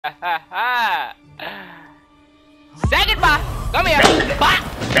Say goodbye. Come here. Bye.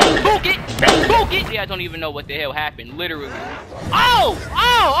 Book it. Book it. Yeah, I don't even know what the hell happened. Literally. Oh.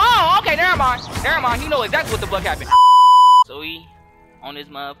 Okay, never mind. Never mind. He know exactly what the fuck happened. So we on this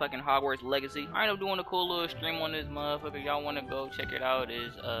motherfucking Hogwarts Legacy. I ended up doing a cool little stream on this motherfucker. Y'all wanna go check it out?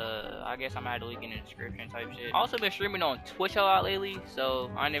 Is I guess I'm gonna have to link in the description type shit. I also been streaming on Twitch a lot lately,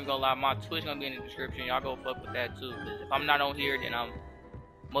 so I ain't even gonna lie, my Twitch gonna be in the description. Y'all go fuck with that too. Cause if I'm not on here, then I'm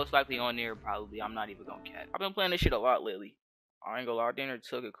most likely on there. Probably. I'm not even gonna cap. I've been playing this shit a lot lately. I ain't gonna lie, dinner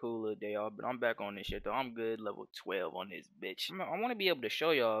took a cool little day off, but I'm back on this shit though. I'm good, level 12 on this bitch. I want to be able to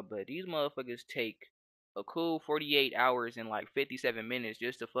show y'all, but these motherfuckers take a cool 48 hours and like 57 minutes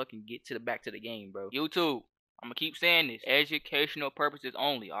just to fucking get to the back to the game, bro. YouTube, I'm gonna keep saying this. Educational purposes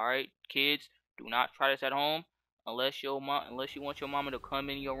only, alright? Kids, do not try this at home unless you want your mama to come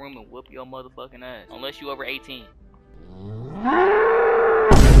in your room and whoop your motherfucking ass. Unless you over 18.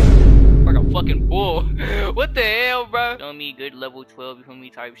 Like a fucking bull. What the hell, bro? You feel me? Good level 12, you feel me?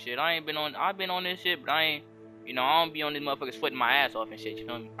 Type shit. I've been on this shit, but I ain't, you know, I don't be on these motherfuckers sweating my ass off and shit, you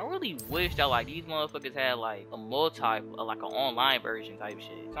feel me? I really wish that, like, these motherfuckers had, like, a like, an online version type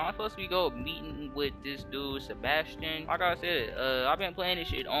shit. So I'm supposed to be go meeting with this dude, Sebastian. Like I said, I've been playing this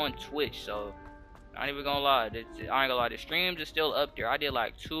shit on Twitch, so I ain't even gonna lie. I ain't gonna lie, the streams are still up there. I did,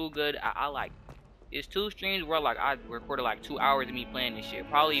 like, it's 2 streams where like I recorded like 2 hours of me playing this shit,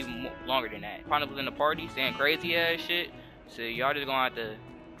 probably even longer than that. Chronicles in the party, saying crazy ass shit. So y'all just gonna have to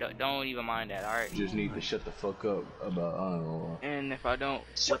don't even mind that, alright? Just need to shut the fuck up about And if I don't,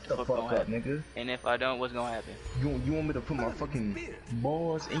 shut the fuck up, nigga. And if I don't, what's gonna happen? You want me to put my fucking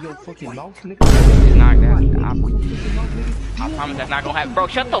balls in your fucking mouth, nigga? It's not that. I promise that's not gonna happen, bro.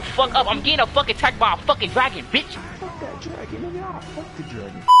 Shut the fuck up! I'm getting a fucking attacked by a fucking dragon, bitch. Fuck that dragon, nigga. Fuck the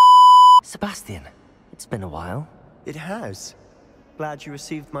dragon. Sebastian, it's been a while. It has. Glad you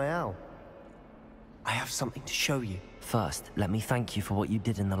received my owl. I have something to show you. First, let me thank you for what you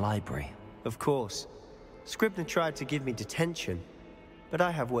did in the library. Of course. Scribner tried to give me detention, but I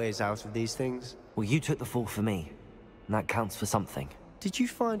have ways out of these things. Well, you took the fall for me, and that counts for something. Did you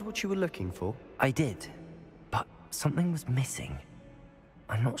find what you were looking for? I did, but something was missing.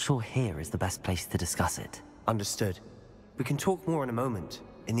 I'm not sure here is the best place to discuss it. Understood. We can talk more in a moment,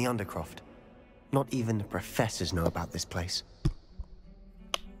 in the Undercroft. Not even the professors know about this place.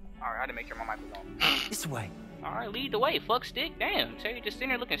 Alright, I had to make sure my mic was on. This way. Alright, lead the way, fuck stick. Damn, so you just sitting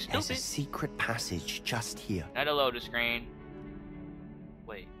there looking stupid. There's a secret passage just here. That'll load the screen.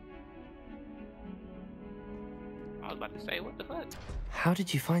 Wait. I was about to say, what the fuck? How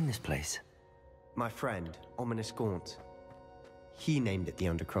did you find this place? My friend, Ominous Gaunt. He named it the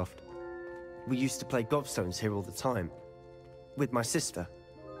Undercroft. We used to play gobstones here all the time. With my sister,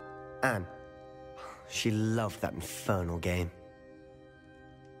 Anne. She loved that infernal game.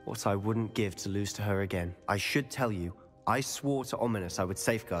 What I wouldn't give to lose to her again. I should tell you, I swore to Ominous I would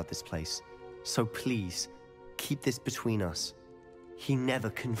safeguard this place. So please, keep this between us. He never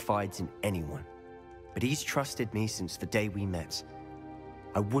confides in anyone. But he's trusted me since the day we met.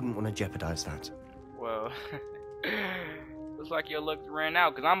 I wouldn't want to jeopardize that. Well, looks like your luck ran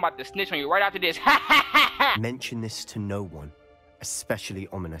out, because I'm about to snitch on you right after this. Mention this to no one, especially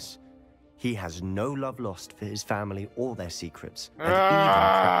Ominous. He has no love lost for his family or their secrets, and even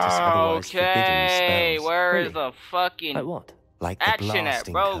practice otherwise forbidden spells. Where really? is the fucking Like what? Like the action at,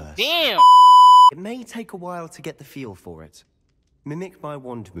 blasting bro? curse. Damn! It may take a while to get the feel for it. Mimic my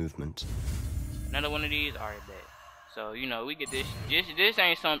wand movement. Another one of these? Alright, bet. So, you know, we get this. This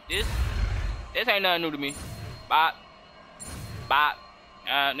ain't this ain't nothing new to me. Bop. Bop.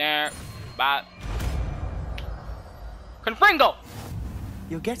 There. Bop. Confringo!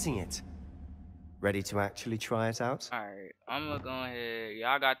 You're getting it. Ready to actually try it out? Alright, I'm gonna go ahead.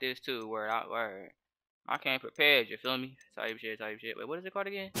 Yeah, I got this too. Word. I can't prepare, you feel me? Type shit. Wait, what is it called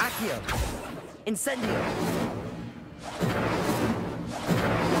again? Accio! Incendio!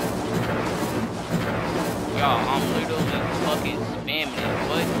 Y'all, I'm literally fucking spamming it.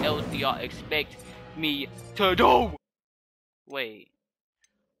 What else do y'all expect me to do? Wait.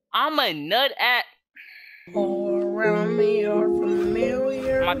 I'm a nut at. All around me are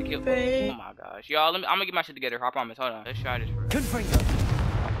familiar. I'm about to kill. Oh my gosh. Y'all, I'm gonna get my shit together. I promise. Hold on. Let's try this first. Confringo!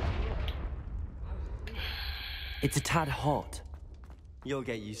 It's a tad hot. You'll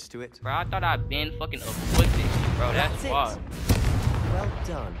get used to it. Bro, I thought I'd been fucking afflicted, bro. That's why. Well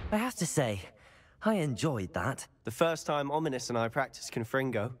done. I have to say, I enjoyed that. The first time Ominous and I practiced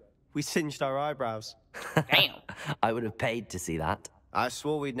Confringo, we singed our eyebrows. Damn. I would have paid to see that. I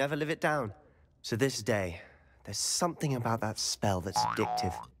swore we'd never live it down. To this day, there's something about that spell that's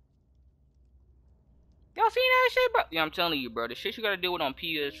addictive. Y'all seen that shit, bro? Yeah, I'm telling you, bro. The shit you gotta deal with on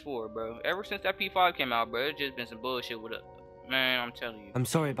PS4, bro. Ever since that P5 came out, bro, it's just been some bullshit with it. Man, I'm telling you. I'm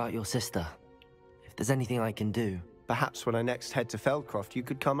sorry about your sister. If there's anything I can do... Perhaps when I next head to Feldcroft, you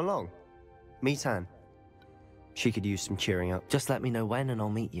could come along. Meet Anne. She could use some cheering up. Just let me know when and I'll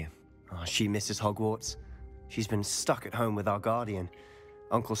meet you. Oh, she misses Hogwarts. She's been stuck at home with our guardian,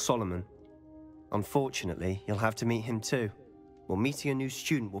 Uncle Solomon. Unfortunately, you'll have to meet him too. Well, meeting a new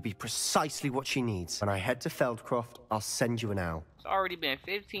student will be precisely what she needs. When I head to Feldcroft, I'll send you an owl. It's already been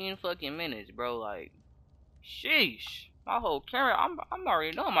 15 fucking minutes, bro. Like, sheesh. My whole camera, I'm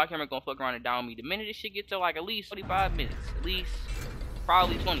already knowing my camera gonna fuck around and down me. The minute this shit gets to like at least 45 minutes. At least,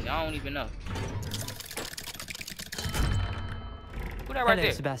 probably 20. I don't even know. Who that right Hello,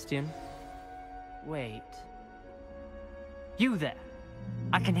 there? Sebastian. Wait. You there?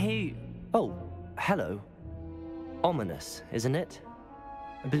 I can hear you. Oh, hello. Ominous, isn't it?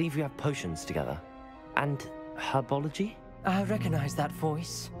 I believe we have potions together. And herbology? I recognize that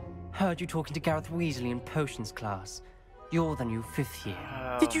voice. Heard you talking to Gareth Weasley in potions class. You're the new 5th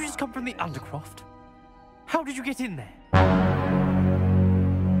year. Did you just come from the Undercroft? How did you get in there?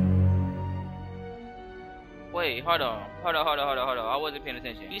 Wait, hold on. I wasn't paying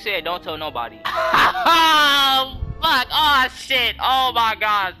attention. You said don't tell nobody. Oh, fuck. Oh, shit. Oh, my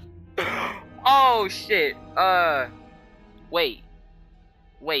God. Oh, shit. Wait.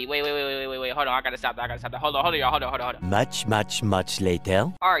 Hold on. I gotta stop that. Hold on, y'all. Much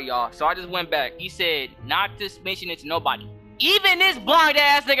later. Alright, y'all. So I just went back. He said not to mention it to nobody. Even this blind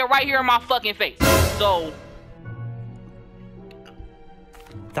ass nigga right here in my fucking face. So.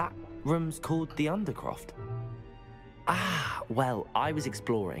 That room's called the Undercroft. Ah, well, I was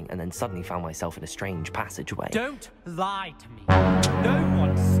exploring and then suddenly found myself in a strange passageway. Don't lie to me. No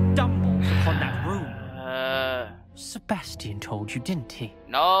one stumbles upon that room. Sebastian told you, didn't he?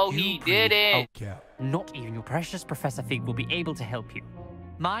 No, he didn't. Okay. Not even your precious Professor Fig will be able to help you.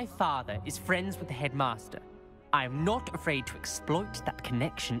 My father is friends with the headmaster. I am not afraid to exploit that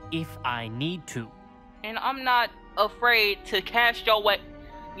connection if I need to. And I'm not afraid to cast your way.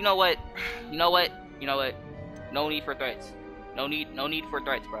 You know what? No need for threats. No need for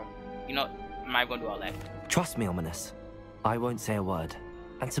threats, bro. You know, I'm not gonna do all that. Trust me, Ominous. I won't say a word.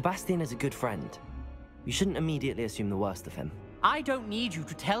 And Sebastian is a good friend. You shouldn't immediately assume the worst of him. I don't need you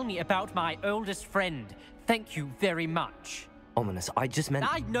to tell me about my oldest friend. Thank you very much. Ominous, I just meant...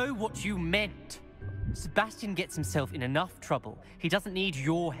 I know what you meant. Sebastian gets himself in enough trouble. He doesn't need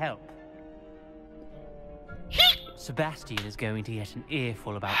your help. Sebastian is going to get an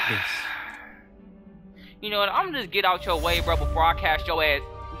earful about this. You know what? I'm just get out your way, bro, before I cast your ass.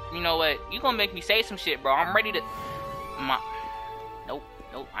 You know what? You gonna make me say some shit, bro. I'm ready to... Nope.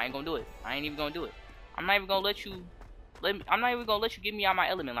 I ain't gonna do it. I ain't even gonna do it. I'm not even gonna let you... I'm not even gonna let you get me out my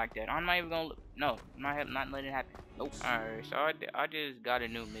element like that. I'm not even gonna... No, I'm not letting it happen. Nope. Alright, so I just got a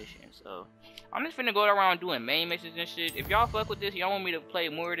new mission, so... I'm just finna go around doing main missions and shit. If y'all fuck with this, y'all want me to play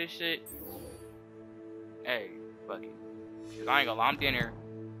more of this shit, hey, fuck it. Cause I ain't gonna lie, I'm in here.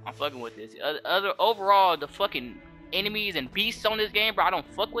 I'm fucking with this. Overall, the fucking enemies and beasts on this game, bro, I don't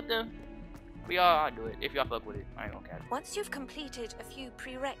fuck with them. But y'all, I'll do it. If y'all fuck with it, I ain't gonna catch it. Once you've completed a few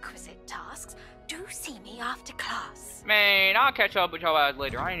prerequisite tasks, do see me after class. Man, I'll catch up with y'all guys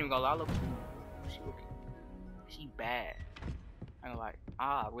later. I ain't even gonna lie. Look, she bad. I ain't gonna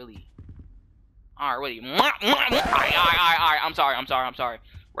lie. Really. Alright. I'm sorry.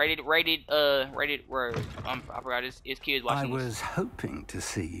 Rated word. I forgot it's kids watching. I was hoping to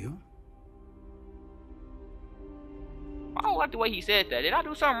see you. I don't like the way he said that. Did I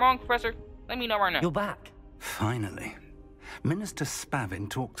do something wrong, Professor? Let me know right now. You're back. Finally. Minister Spavin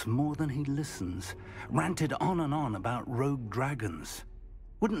talks more than he listens. Ranted on and on about rogue dragons.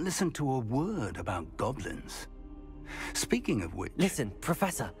 Wouldn't listen to a word about goblins. Speaking of which... Listen,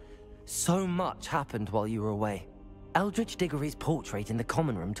 Professor. So much happened while you were away. Eldritch Diggory's portrait in the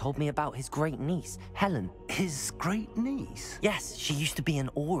common room told me about his great niece, Helen. His great niece? Yes, she used to be an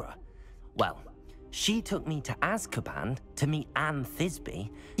Auror. Well, she took me to Azkaban to meet Anne Thisbe.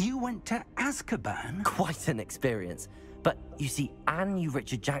 You went to Azkaban? Quite an experience. But you see, Anne knew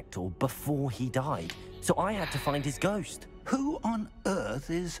Richard Jackdaw before he died, so I had to find his ghost. Who on earth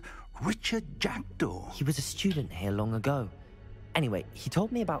is Richard Jackdaw? He was a student here long ago. Anyway, he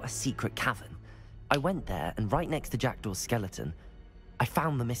told me about a secret cavern. I went there, and right next to Jackdaw's skeleton, I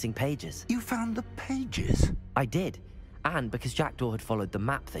found the missing pages. You found the pages? I did. And because Jackdaw had followed the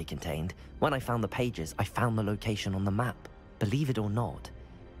map they contained, when I found the pages, I found the location on the map. Believe it or not,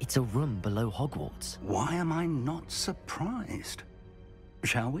 it's a room below Hogwarts. Why am I not surprised?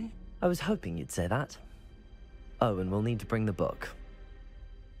 Shall we? I was hoping you'd say that. Oh, and we'll need to bring the book.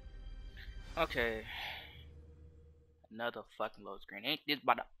 Okay. Another fucking load screen. Ain't this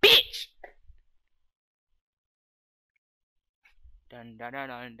about a bitch? Dun dun dun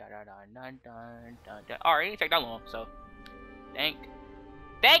dun dun dun dun dun dun dun. Alright, it didn't take that long, so thank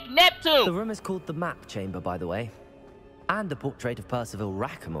Neptune! The room is called the Map Chamber, by the way. And a portrait of Percival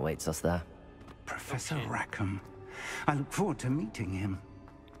Rackham awaits us there. Professor Rackham. I look forward to meeting him.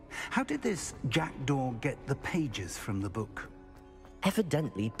 How did this jackdaw get the pages from the book?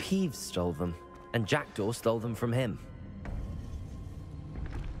 Evidently, Peeves stole them, and Jackdaw stole them from him.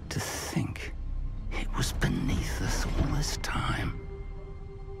 To think it was beneath us all this time.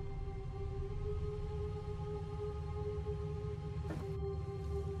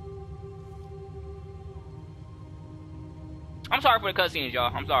 I'm sorry for the cutscenes,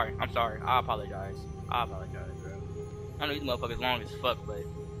 y'all. I'm sorry. I apologize. bro. I know these motherfuckers long as fuck, but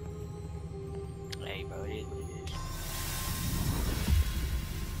hey, bro, it is what it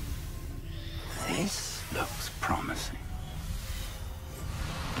is. This looks promising.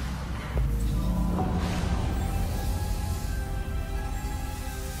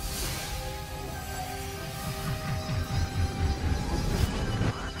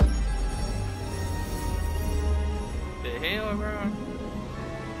 The hell, bro?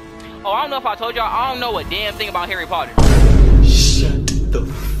 Oh, I don't know if I told y'all, I don't know a damn thing about Harry Potter. Shut the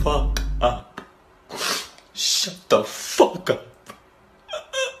fuck up. Shut the fuck up.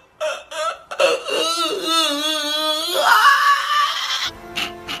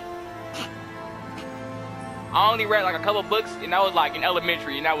 I only read like a couple books, and that was like in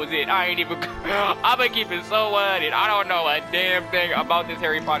elementary, and that was it. I ain't even. I've been keeping so and I don't know a damn thing about this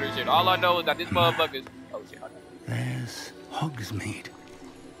Harry Potter shit. All I know is that this motherfucker's. Oh shit! There's Hogsmeade.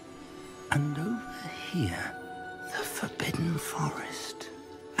 And over here, the Forbidden Forest.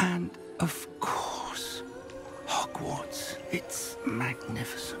 And, of course, Hogwarts. It's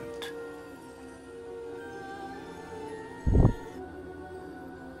magnificent.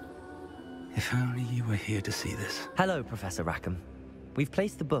 If only you were here to see this. Hello, Professor Rackham. We've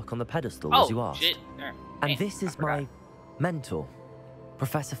placed the book on the pedestal, Oh, as you asked. shit. And this is my mentor,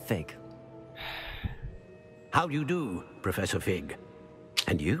 Professor Fig. How do you do, Professor Fig?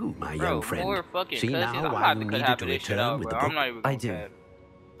 And you, my Bro, young friend. more fucking See cussing. now I'm why about you to cut needed half to of this shit return out, with bro. the I'm book? not even I gonna do. cap.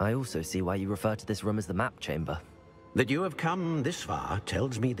 I also see why you refer to this room as the Map Chamber. That you have come this far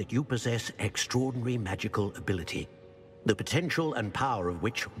tells me that you possess extraordinary magical ability, the potential and power of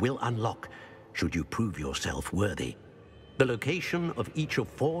which will unlock should you prove yourself worthy. The location of each of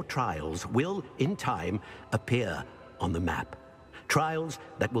 4 trials will, in time, appear on the map. Trials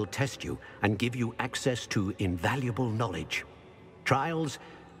that will test you and give you access to invaluable knowledge. Trials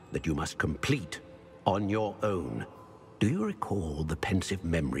that you must complete on your own. Do you recall the pensive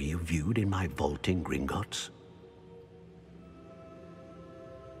memory you viewed in my vault in Gringotts?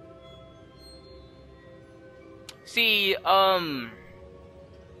 See, hell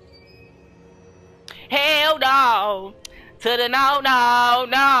no, to the no,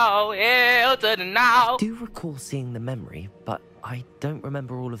 hell to the no. I do recall seeing the memory, but I don't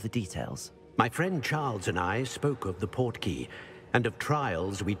remember all of the details. My friend Charles and I spoke of the portkey and of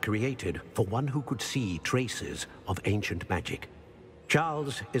trials we'd created for one who could see traces of ancient magic.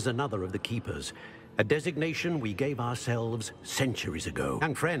 Charles is another of the keepers, a designation we gave ourselves centuries ago.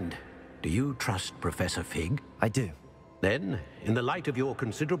 Young friend, do you trust Professor Fig? I do. Then, in the light of your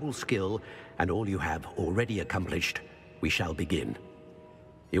considerable skill and all you have already accomplished, we shall begin.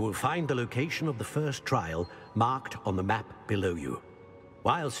 You will find the location of the first trial marked on the map below you.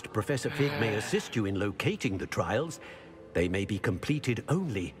 Whilst Professor Fig may assist you in locating the trials, they may be completed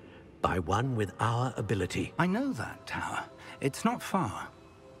only by one with our ability. I know that tower. It's not far.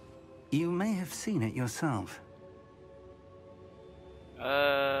 You may have seen it yourself.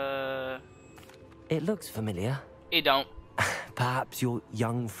 It looks familiar. It don't. Perhaps your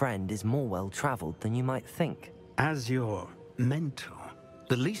young friend is more well-traveled than you might think. As your mentor,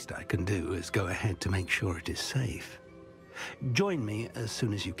 the least I can do is go ahead to make sure it is safe. Join me as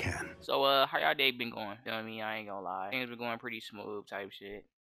soon as you can. So, how y'all day been going? You know what I mean? I ain't gonna lie. Things been going pretty smooth type shit.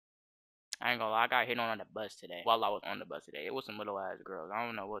 I ain't gonna lie. I got hit on the bus today. While I was on the bus today. It was some little ass girls. I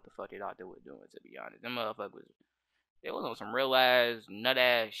don't know what the fuck they thought they were doing, to be honest. Them motherfuckers, it was on some real ass, nut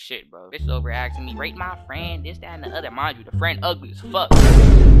ass shit, bro. Bitch over asking me, rate my friend, this, that, and the other. Mind you, the friend ugly as fuck.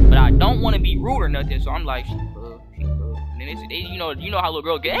 But I don't want to be rude or nothing, so I'm like, she cool. And then you know how little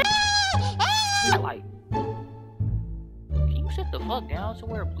girl get. Like, can you sit the fuck down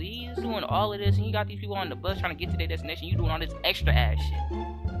somewhere, please? Doing all of this, and you got these people on the bus trying to get to their destination. You doing all this extra ass shit.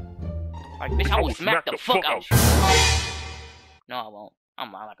 Like, bitch, I will smack the fuck out you. No, I won't.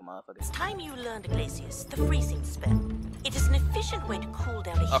 I'm lying like a motherfucker. It's time you learned, Glacius, the freezing spell. It is an efficient way to cool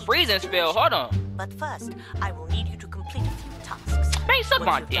down A freezing spell, hold on. But first, I will need you to complete a few tasks. Man, suck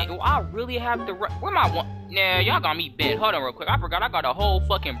my dick. I really have to run. Where my one? Nah, y'all got me bent. Hold on real quick. I forgot I got a whole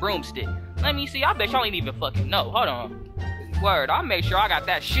fucking broomstick. Let me see. I bet y'all ain't even fucking know. Hold on. Word, I'll make sure I got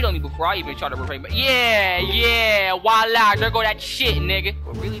that shit on me before I even try to repair. Yeah, voila, there go that shit, nigga.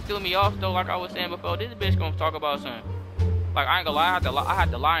 What really threw me off though, like I was saying before, this bitch gonna talk about something. Like, I ain't gonna lie, I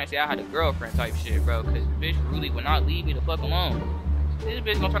had to lie and say I had a girlfriend type shit, bro. Cause the bitch really would not leave me the fuck alone. This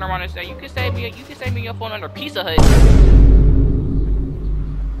bitch gonna turn around and say, you can save me your phone under Pizza Hut.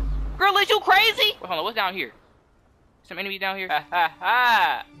 Girl, is you crazy? Wait, hold on, what's down here? Some enemies down here? Ha ha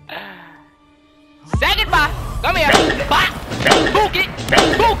ha. Say goodbye. Come here. Bye. Book it.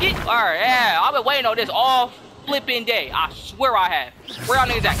 Book it. Alright, yeah. I've been waiting on this all flipping day. I swear I have. Where y'all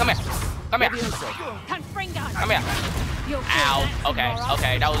niggas at? Come here. Come here. Come here. Ow. Okay.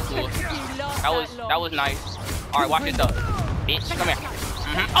 Okay. That was cool. That was nice. Alright, watch this up. Bitch. Come here.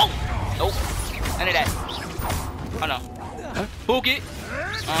 Oh! Nope. None of that. Oh no. Book it.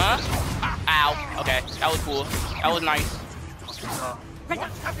 Ow. Okay. That was cool. That was nice. What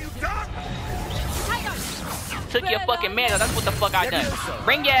have you done? Took your fucking man. That's what the fuck I done.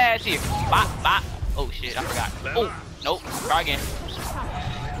 Bring your ass here. Bop, bop. Oh shit, I forgot. Oh, nope. Try again.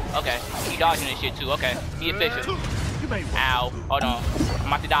 Okay, he dodging this shit too. Okay, he official. Ow. Hold on. I'm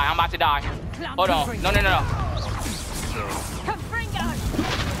about to die. I'm about to die. Hold on. No. No.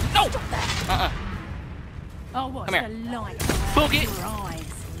 Come here. Book it.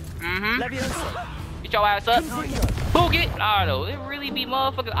 Get your ass up. Book it. Nah, though. It really be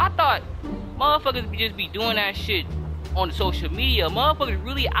motherfuckers. I thought motherfuckers just be doing that shit on the social media. Motherfuckers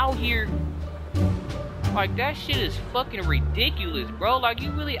really out here. Like, that shit is fucking ridiculous, bro. Like,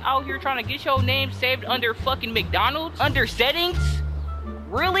 you really out here trying to get your name saved under fucking McDonald's? Under settings?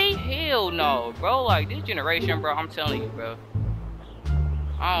 Really? Hell no, bro. Like, this generation, bro, I'm telling you, bro.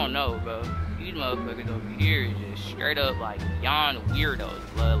 I don't know, bro. These motherfuckers over here is just straight up, like, beyond weirdos,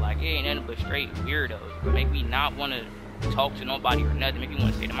 bro. Like, it ain't nothing but straight weirdos, bro. Make me not want to talk to nobody or nothing. Make me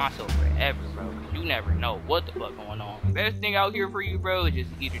want to stay to myself forever, bro. Cause you never know what the fuck going on. Best thing out here for you, bro, is just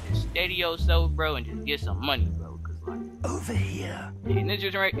either just steady yourself, bro, and just get some money, bro. Cause like, over here. In this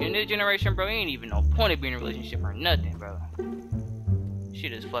generation, bro, ain't even no point of being in a relationship or nothing, bro.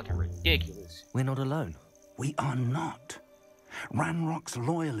 Shit is fucking ridiculous. We're not alone. We are not. Ranrock's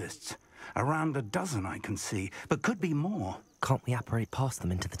loyalists. Around a dozen I can see, but could be more. Can't we apparate past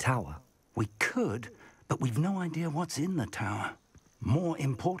them into the tower? We could, but we've no idea what's in the tower. More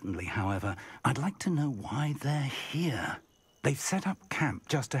importantly, however, I'd like to know why they're here. They've set up camp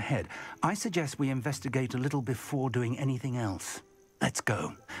just ahead. I suggest we investigate a little before doing anything else. Let's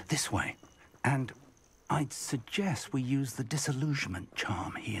go. This way. And I'd suggest we use the disillusionment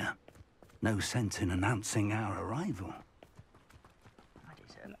charm here. No sense in announcing our arrival.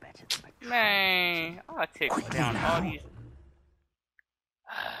 Man, I'll take down all these.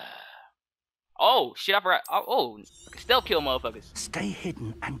 Oh, shit, I forgot. Oh, stealth kill motherfuckers. Stay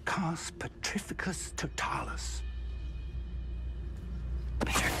hidden and cast Petrificus Totalis.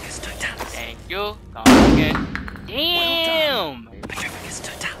 Petrificus Totalis. Thank you. Come again. Damn. Well Petrificus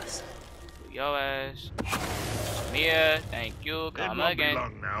Totalis. Yo ass. Mia, thank you. Come again. It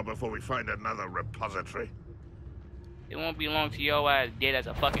won't be long now before we find another repository. It won't be long to your ass dead as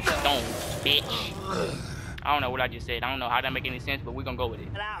a fucking stone, bitch. I don't know what I just said. I don't know how that make any sense, but we're gonna go with it.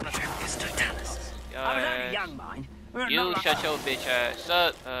 You shut your bitch ass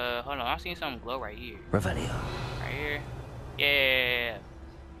up. Hold on. I seen something glow right here. Revelio. Right here. Yeah.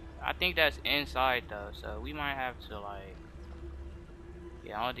 I think that's inside though, so we might have to like.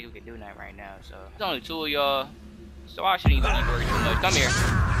 Yeah, I don't think we can do that right now. So there's only two of y'all, so I shouldn't even be worried too much. Come here.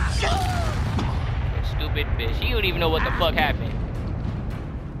 Stupid bitch. He don't even know what the fuck happened.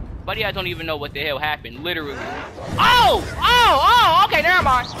 Buddy, I don't even know what the hell happened, literally. Oh! Okay, never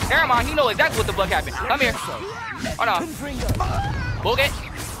mind. He knows exactly what the fuck happened. Come here. Hold on. Book it.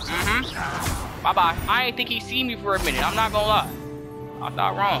 Bye-bye. I ain't think he seen me for a minute. I'm not gonna lie. I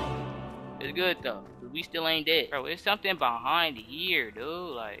thought wrong. It's good, though. We still ain't dead. Bro, it's something behind here,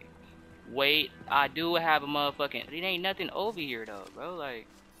 dude. Like, wait. I do have a motherfucking... It ain't nothing over here, though, bro. Like,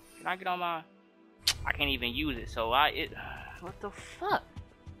 can I get on my... I can't even use it, so what the fuck?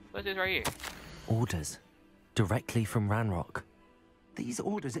 What's this right here? Orders. Directly from Ranrock. These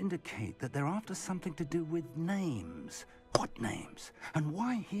orders indicate that they're after something to do with names. What names? And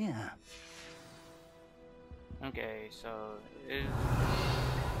why here? Okay, so it's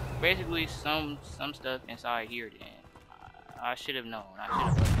basically some stuff inside here then. I should have known.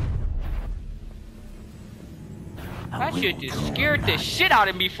 That shit just scared the shit out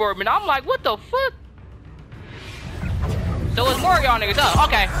of me for a minute. I'm like, what the fuck? So it's more of y'all niggas, huh?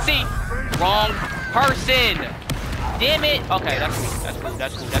 Okay, see? Wrong person. Damn it. Okay, that's cool. That's cool.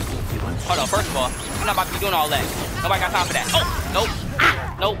 That's cool. That's cool. Hold on, first of all, I'm not about to be doing all that. Nobody got time for that. Oh, nope.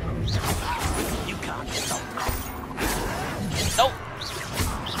 Ah, nope. You can't stop. Nope.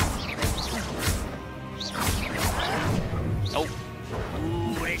 Nope.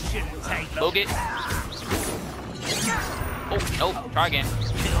 Ooh, it shouldn't take long. Book it. Oh, nope. Try again.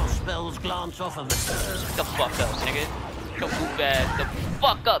 Chill spells glance off of it. Get the fuck up, nigga. Your goof ass. The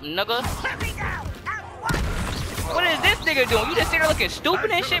fuck up, nigga. What is this nigga doing? You just sit there looking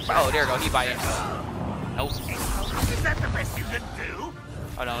stupid and shit? Oh, there we go. He biting. Nope. Is that the best you can do?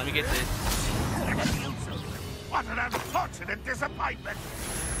 Hold on, let me get this. What an unfortunate disappointment.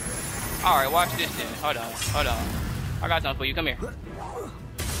 Alright, watch this then. Hold on, hold on. I got something for you. Come here.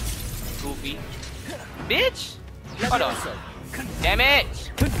 Goofy. Bitch! Hold on. Damn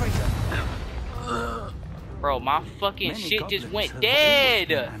it! Bro, my fucking shit just went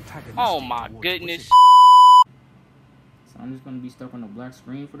dead! Oh my goodness. So I'm just gonna be stuck on a black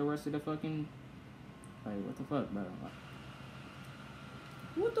screen for the rest of the fucking... Like, what the fuck, bro?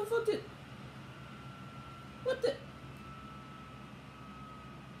 What the fuck did... What the...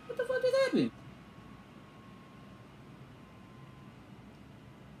 What the fuck just happened?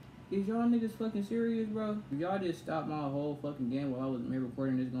 Is y'all niggas fucking serious, bro? If y'all just stopped my whole fucking game while I was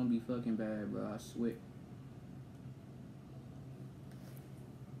recording, this gonna be fucking bad, bro. I swear.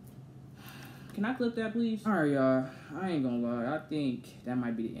 Can I clip that, please? Alright, y'all. I ain't gonna lie. I think that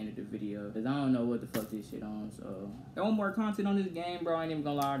might be the end of the video. Because I don't know what the fuck this shit on, so... No more content on this game, bro. I ain't even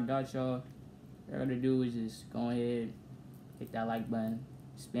gonna lie. I got y'all. All I gotta do is just go ahead, hit that like button,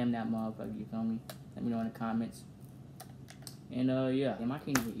 spam that motherfucker, you feel me? Let me know in the comments. And, yeah. Damn, I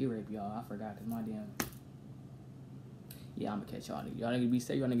can't even ear rape y'all. I forgot, because my damn... Yeah, I'm gonna catch y'all niggas. Y'all niggas be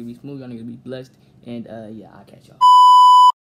safe, y'all niggas be smooth, y'all niggas be blessed. And, yeah, I'll catch y'all.